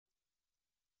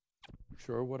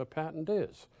sure what a patent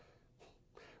is.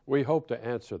 We hope to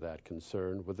answer that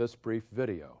concern with this brief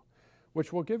video,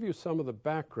 which will give you some of the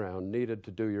background needed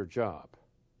to do your job.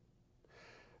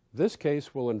 This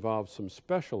case will involve some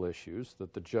special issues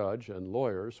that the judge and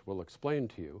lawyers will explain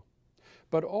to you,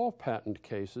 but all patent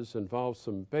cases involve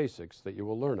some basics that you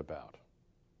will learn about.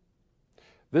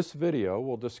 This video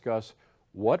will discuss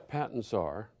what patents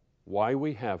are, why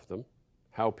we have them,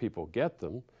 how people get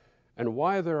them, and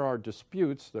why there are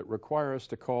disputes that require us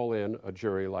to call in a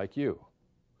jury like you.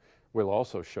 We'll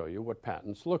also show you what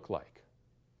patents look like.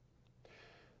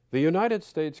 The United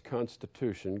States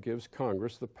Constitution gives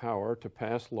Congress the power to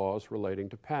pass laws relating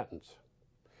to patents.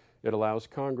 It allows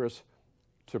Congress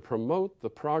to promote the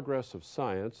progress of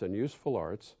science and useful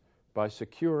arts by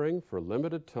securing for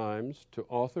limited times to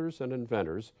authors and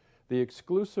inventors the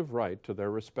exclusive right to their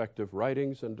respective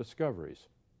writings and discoveries.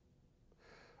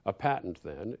 A patent,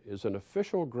 then, is an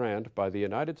official grant by the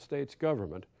United States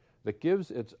government that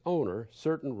gives its owner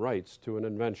certain rights to an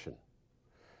invention.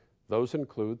 Those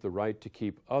include the right to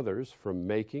keep others from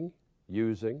making,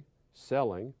 using,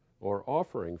 selling, or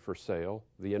offering for sale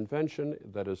the invention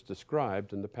that is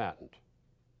described in the patent.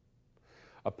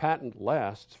 A patent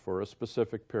lasts for a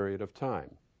specific period of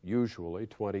time, usually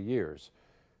 20 years,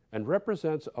 and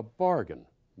represents a bargain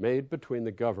made between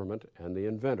the government and the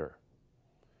inventor.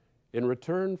 In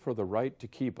return for the right to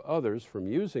keep others from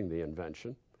using the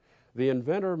invention, the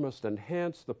inventor must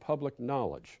enhance the public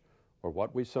knowledge, or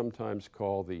what we sometimes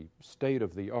call the state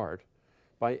of the art,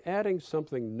 by adding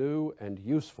something new and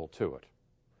useful to it.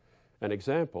 An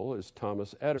example is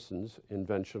Thomas Edison's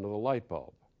invention of the light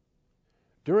bulb.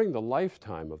 During the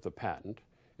lifetime of the patent,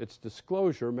 its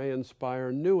disclosure may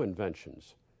inspire new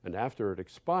inventions, and after it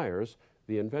expires,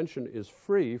 the invention is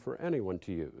free for anyone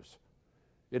to use.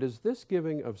 It is this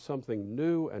giving of something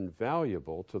new and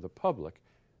valuable to the public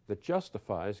that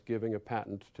justifies giving a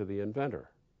patent to the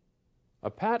inventor. A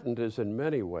patent is in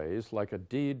many ways like a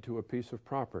deed to a piece of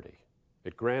property.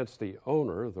 It grants the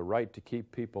owner the right to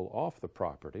keep people off the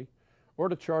property or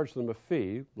to charge them a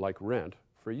fee, like rent,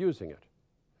 for using it.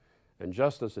 And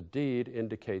just as a deed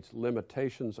indicates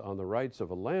limitations on the rights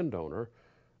of a landowner,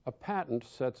 a patent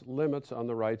sets limits on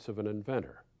the rights of an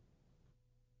inventor.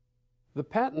 The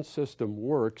patent system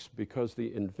works because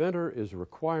the inventor is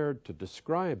required to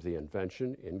describe the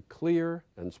invention in clear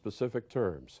and specific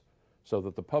terms, so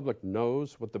that the public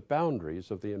knows what the boundaries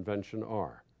of the invention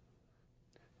are.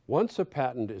 Once a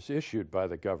patent is issued by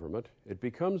the government, it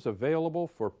becomes available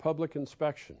for public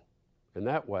inspection. In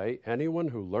that way, anyone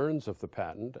who learns of the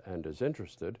patent and is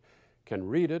interested can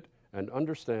read it and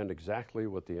understand exactly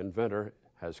what the inventor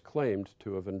has claimed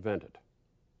to have invented.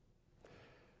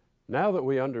 Now that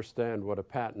we understand what a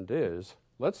patent is,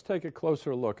 let's take a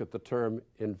closer look at the term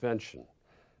invention.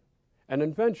 An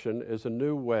invention is a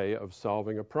new way of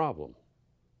solving a problem.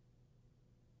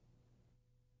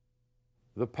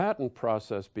 The patent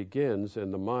process begins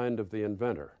in the mind of the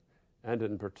inventor, and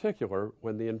in particular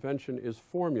when the invention is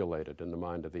formulated in the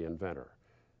mind of the inventor.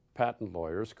 Patent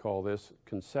lawyers call this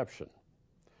conception.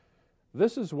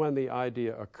 This is when the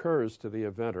idea occurs to the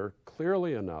inventor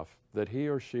clearly enough that he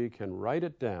or she can write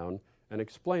it down and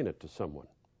explain it to someone.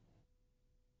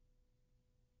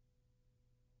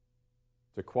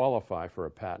 To qualify for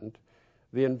a patent,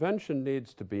 the invention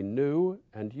needs to be new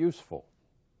and useful.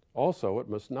 Also, it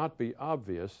must not be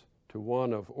obvious to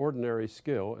one of ordinary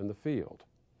skill in the field.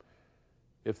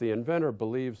 If the inventor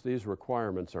believes these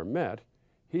requirements are met,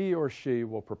 he or she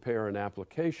will prepare an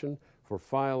application for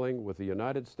filing with the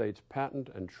United States Patent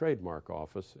and Trademark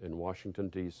Office in Washington,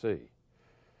 D.C.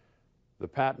 The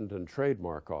Patent and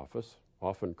Trademark Office,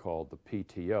 often called the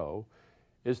PTO,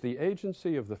 is the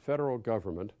agency of the federal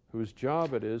government whose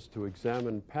job it is to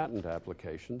examine patent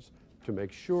applications to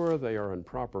make sure they are in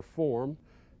proper form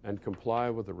and comply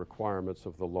with the requirements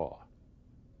of the law.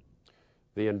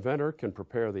 The inventor can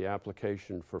prepare the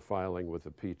application for filing with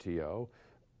the PTO,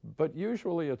 but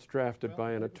usually it's drafted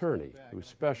by an attorney who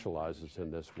specializes in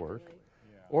this work,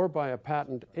 or by a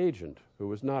patent agent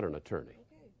who is not an attorney.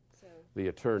 The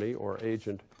attorney or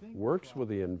agent works with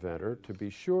the inventor to be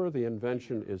sure the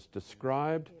invention is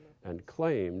described and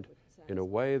claimed in a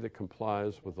way that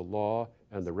complies with the law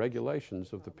and the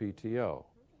regulations of the PTO.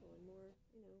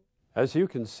 As you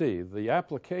can see, the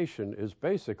application is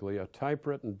basically a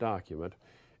typewritten document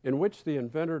in which the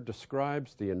inventor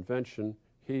describes the invention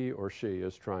he or she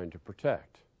is trying to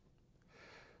protect.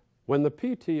 When the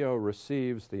PTO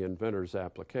receives the inventor's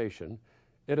application,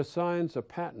 it assigns a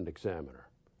patent examiner,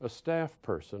 a staff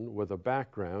person with a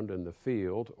background in the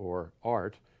field or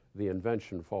art the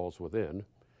invention falls within,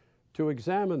 to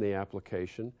examine the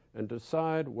application and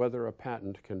decide whether a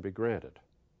patent can be granted.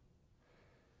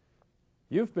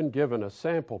 You've been given a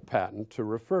sample patent to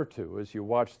refer to as you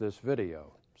watch this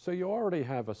video, so you already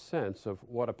have a sense of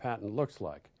what a patent looks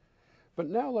like. But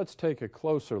now let's take a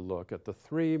closer look at the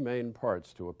three main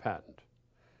parts to a patent.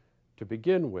 To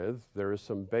begin with, there is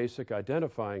some basic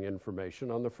identifying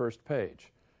information on the first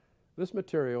page. This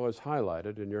material is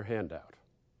highlighted in your handout.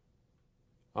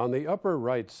 On the upper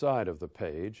right side of the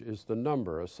page is the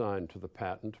number assigned to the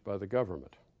patent by the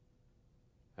government.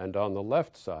 And on the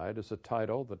left side is a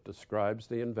title that describes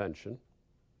the invention,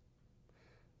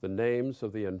 the names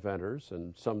of the inventors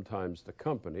and sometimes the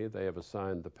company they have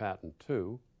assigned the patent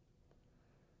to,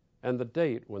 and the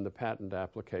date when the patent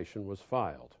application was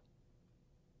filed.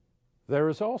 There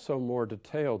is also more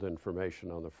detailed information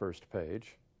on the first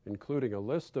page, including a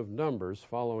list of numbers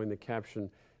following the caption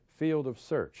 "Field of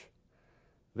Search."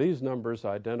 These numbers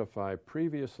identify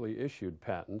previously issued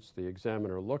patents the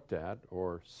examiner looked at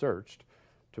or searched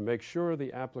to make sure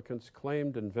the applicant's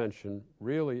claimed invention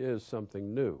really is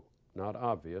something new, not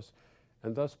obvious,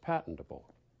 and thus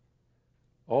patentable.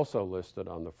 Also listed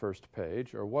on the first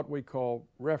page are what we call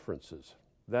references,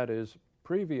 that is,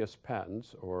 previous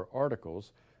patents or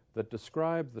articles that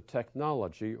describe the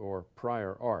technology or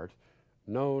prior art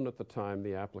known at the time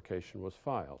the application was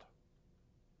filed.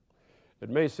 It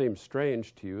may seem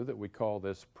strange to you that we call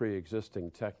this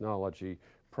pre-existing technology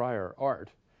prior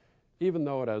art, even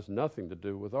though it has nothing to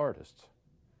do with artists.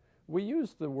 We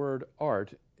use the word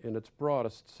art in its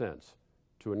broadest sense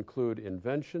to include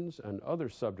inventions and other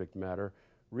subject matter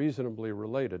reasonably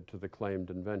related to the claimed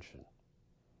invention.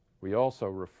 We also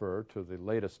refer to the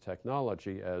latest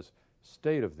technology as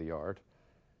state-of-the-art,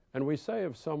 and we say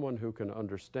of someone who can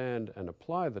understand and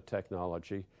apply the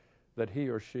technology that he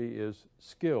or she is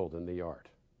skilled in the art.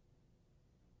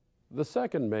 The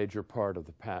second major part of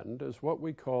the patent is what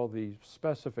we call the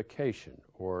specification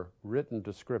or written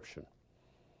description.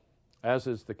 As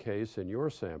is the case in your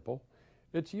sample,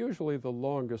 it's usually the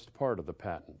longest part of the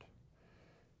patent.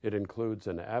 It includes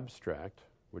an abstract,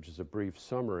 which is a brief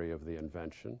summary of the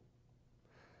invention,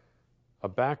 a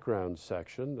background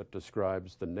section that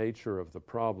describes the nature of the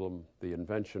problem the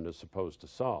invention is supposed to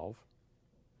solve,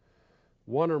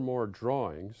 one or more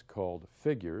drawings called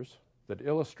figures that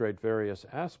illustrate various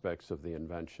aspects of the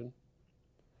invention,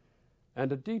 and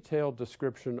a detailed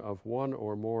description of one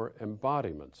or more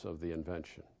embodiments of the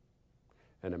invention.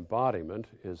 An embodiment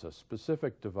is a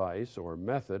specific device or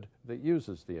method that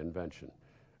uses the invention,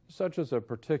 such as a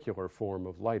particular form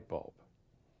of light bulb.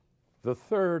 The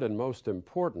third and most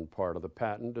important part of the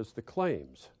patent is the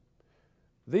claims.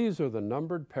 These are the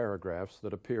numbered paragraphs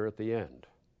that appear at the end.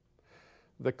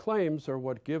 The claims are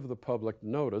what give the public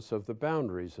notice of the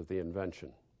boundaries of the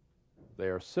invention. They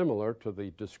are similar to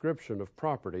the description of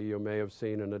property you may have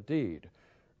seen in a deed,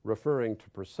 referring to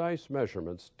precise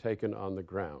measurements taken on the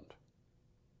ground.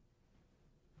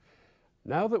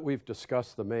 Now that we've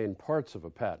discussed the main parts of a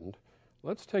patent,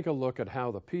 let's take a look at how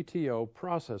the PTO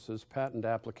processes patent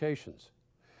applications.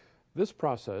 This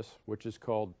process, which is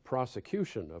called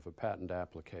prosecution of a patent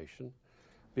application,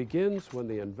 begins when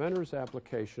the inventor's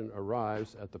application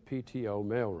arrives at the PTO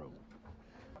mailroom.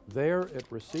 There, it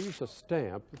receives a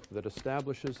stamp that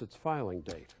establishes its filing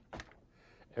date.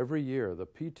 Every year, the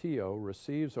PTO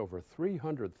receives over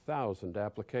 300,000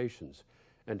 applications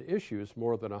and issues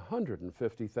more than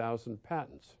 150,000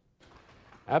 patents.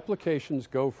 Applications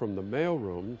go from the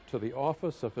mailroom to the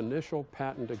Office of Initial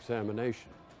Patent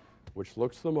Examination, which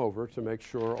looks them over to make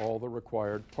sure all the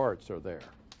required parts are there.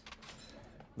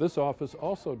 This office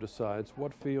also decides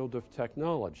what field of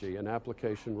technology an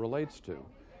application relates to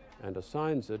and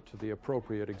assigns it to the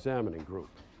appropriate examining group.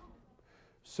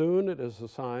 Soon it is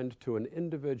assigned to an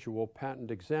individual patent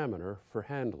examiner for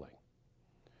handling.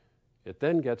 It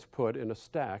then gets put in a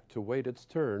stack to wait its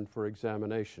turn for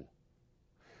examination.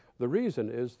 The reason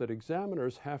is that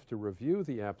examiners have to review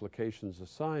the applications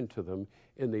assigned to them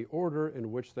in the order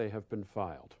in which they have been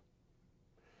filed.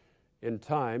 In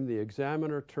time, the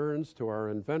examiner turns to our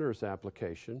inventor's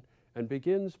application and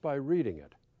begins by reading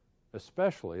it,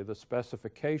 especially the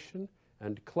specification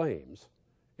and claims,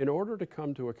 in order to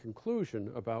come to a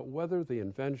conclusion about whether the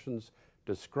inventions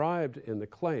described in the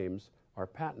claims are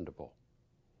patentable.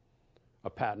 A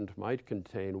patent might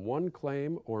contain one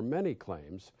claim or many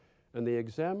claims, and the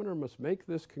examiner must make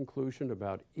this conclusion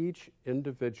about each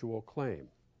individual claim.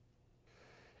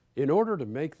 In order to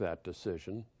make that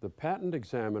decision, the patent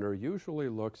examiner usually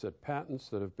looks at patents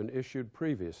that have been issued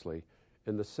previously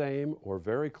in the same or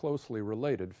very closely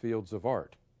related fields of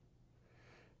art.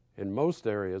 In most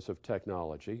areas of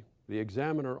technology, the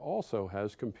examiner also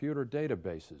has computer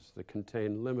databases that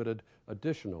contain limited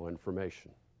additional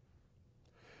information.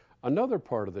 Another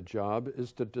part of the job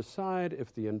is to decide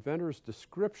if the inventor's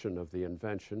description of the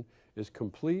invention is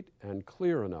complete and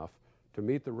clear enough to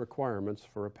meet the requirements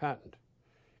for a patent,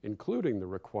 including the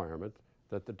requirement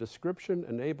that the description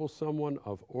enables someone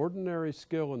of ordinary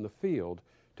skill in the field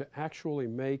to actually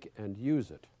make and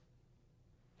use it.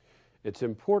 It's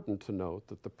important to note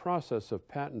that the process of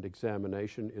patent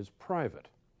examination is private.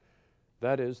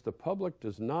 That is, the public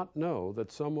does not know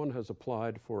that someone has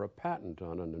applied for a patent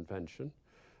on an invention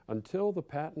until the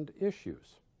patent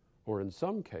issues, or in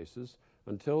some cases,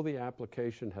 until the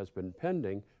application has been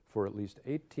pending for at least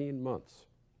 18 months.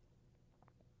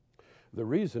 The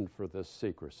reason for this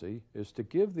secrecy is to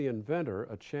give the inventor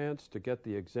a chance to get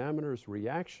the examiner's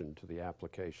reaction to the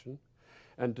application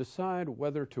and decide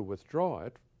whether to withdraw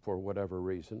it for whatever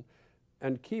reason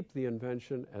and keep the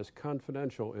invention as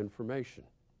confidential information.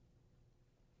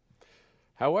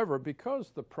 However,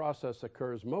 because the process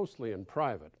occurs mostly in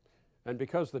private, and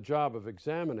because the job of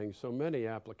examining so many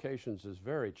applications is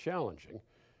very challenging,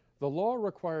 the law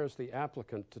requires the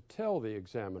applicant to tell the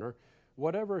examiner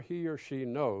whatever he or she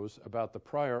knows about the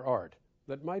prior art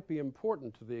that might be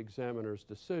important to the examiner's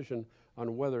decision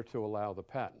on whether to allow the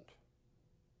patent.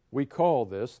 We call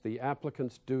this the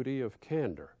applicant's duty of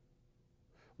candor.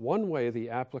 One way the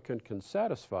applicant can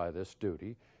satisfy this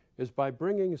duty is by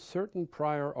bringing certain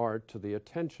prior art to the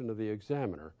attention of the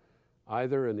examiner,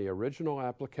 either in the original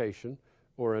application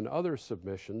or in other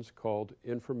submissions called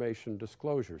information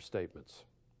disclosure statements.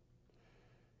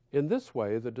 In this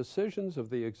way, the decisions of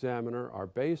the examiner are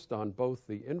based on both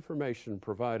the information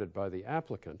provided by the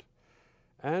applicant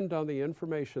and on the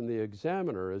information the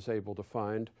examiner is able to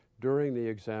find during the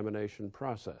examination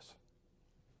process.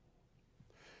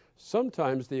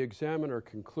 Sometimes the examiner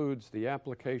concludes the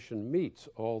application meets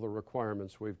all the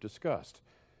requirements we've discussed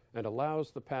and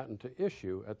allows the patent to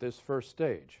issue at this first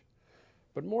stage.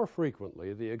 But more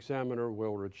frequently, the examiner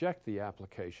will reject the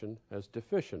application as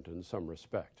deficient in some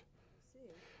respect.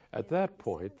 At that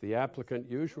point, the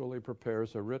applicant usually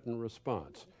prepares a written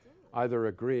response, either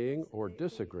agreeing or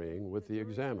disagreeing with the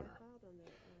examiner.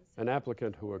 An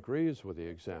applicant who agrees with the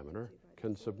examiner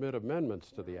can submit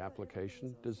amendments to the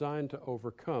application designed to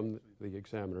overcome the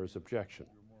examiner's objection.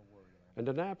 And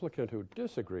an applicant who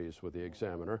disagrees with the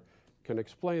examiner can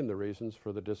explain the reasons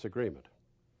for the disagreement.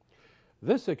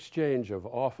 This exchange of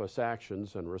office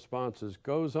actions and responses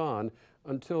goes on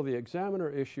until the examiner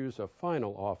issues a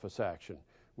final office action,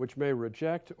 which may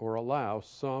reject or allow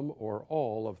some or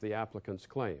all of the applicant's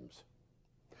claims.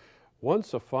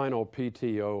 Once a final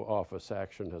PTO office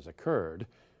action has occurred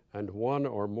and one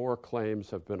or more claims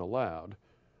have been allowed,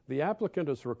 the applicant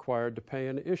is required to pay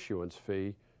an issuance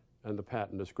fee and the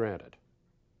patent is granted.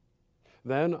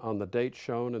 Then, on the date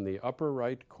shown in the upper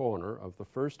right corner of the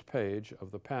first page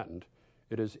of the patent,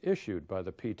 it is issued by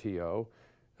the PTO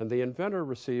and the inventor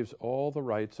receives all the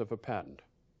rights of a patent.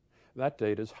 That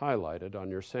date is highlighted on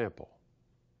your sample.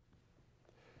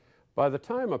 By the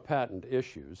time a patent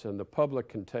issues and the public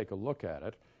can take a look at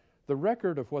it, the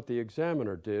record of what the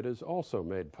examiner did is also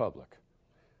made public.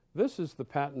 This is the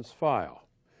patent's file,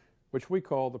 which we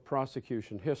call the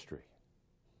prosecution history.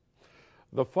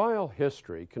 The file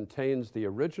history contains the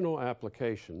original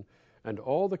application and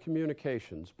all the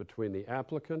communications between the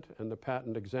applicant and the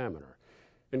patent examiner,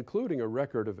 including a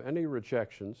record of any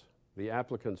rejections, the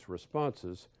applicant's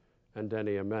responses, and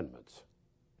any amendments.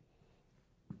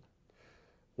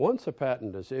 Once a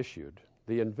patent is issued,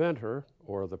 the inventor,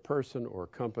 or the person or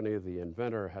company the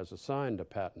inventor has assigned a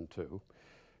patent to,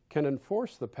 can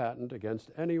enforce the patent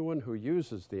against anyone who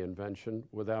uses the invention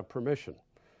without permission.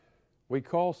 We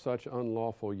call such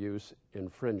unlawful use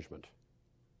infringement.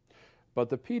 But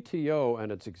the PTO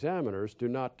and its examiners do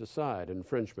not decide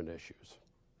infringement issues.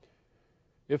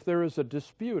 If there is a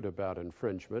dispute about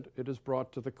infringement, it is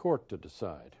brought to the court to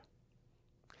decide.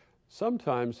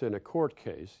 Sometimes in a court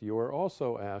case, you are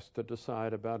also asked to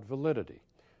decide about validity,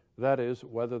 that is,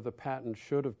 whether the patent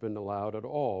should have been allowed at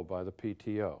all by the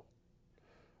PTO.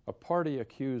 A party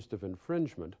accused of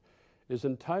infringement is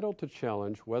entitled to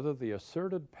challenge whether the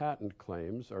asserted patent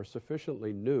claims are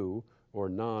sufficiently new or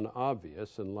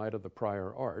non-obvious in light of the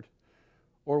prior art,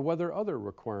 or whether other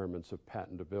requirements of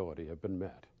patentability have been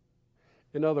met.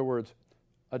 In other words,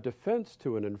 a defense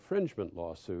to an infringement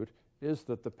lawsuit is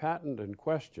that the patent in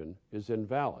question is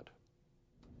invalid.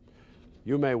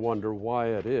 You may wonder why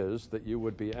it is that you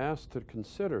would be asked to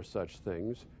consider such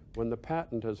things when the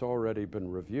patent has already been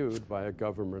reviewed by a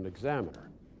government examiner.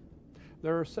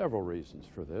 There are several reasons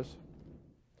for this.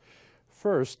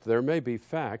 First, there may be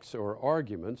facts or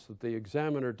arguments that the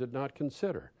examiner did not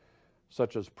consider,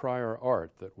 such as prior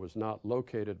art that was not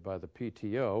located by the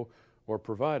PTO or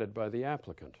provided by the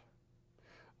applicant.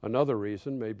 Another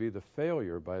reason may be the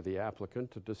failure by the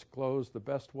applicant to disclose the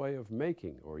best way of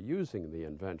making or using the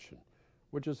invention,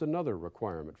 which is another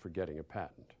requirement for getting a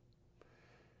patent.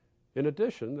 In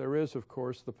addition, there is, of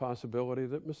course, the possibility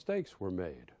that mistakes were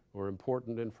made or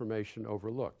important information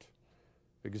overlooked.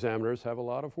 Examiners have a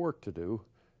lot of work to do,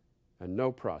 and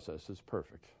no process is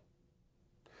perfect.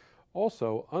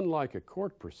 Also, unlike a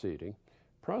court proceeding,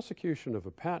 prosecution of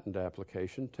a patent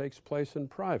application takes place in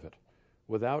private,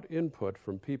 without input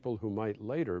from people who might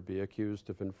later be accused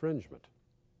of infringement.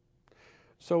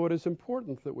 So it is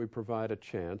important that we provide a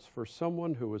chance for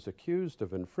someone who is accused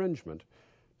of infringement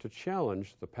to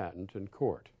challenge the patent in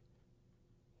court.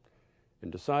 In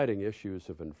deciding issues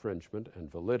of infringement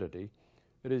and validity,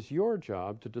 it is your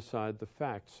job to decide the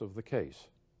facts of the case.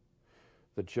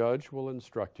 The judge will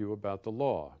instruct you about the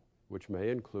law, which may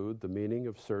include the meaning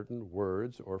of certain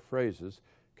words or phrases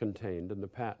contained in the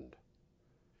patent.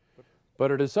 But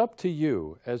it is up to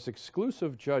you, as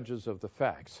exclusive judges of the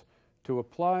facts, to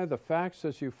apply the facts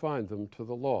as you find them to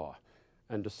the law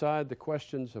and decide the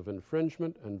questions of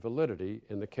infringement and validity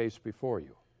in the case before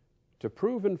you. To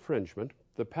prove infringement,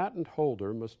 the patent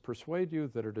holder must persuade you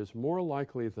that it is more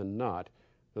likely than not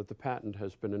that the patent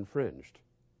has been infringed.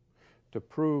 To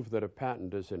prove that a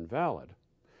patent is invalid,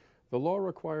 the law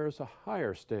requires a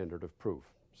higher standard of proof,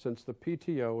 since the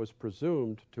PTO is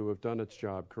presumed to have done its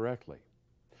job correctly.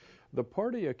 The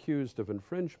party accused of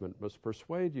infringement must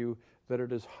persuade you that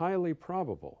it is highly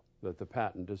probable that the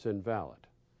patent is invalid.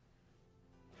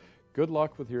 Good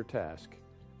luck with your task,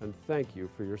 and thank you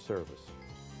for your service.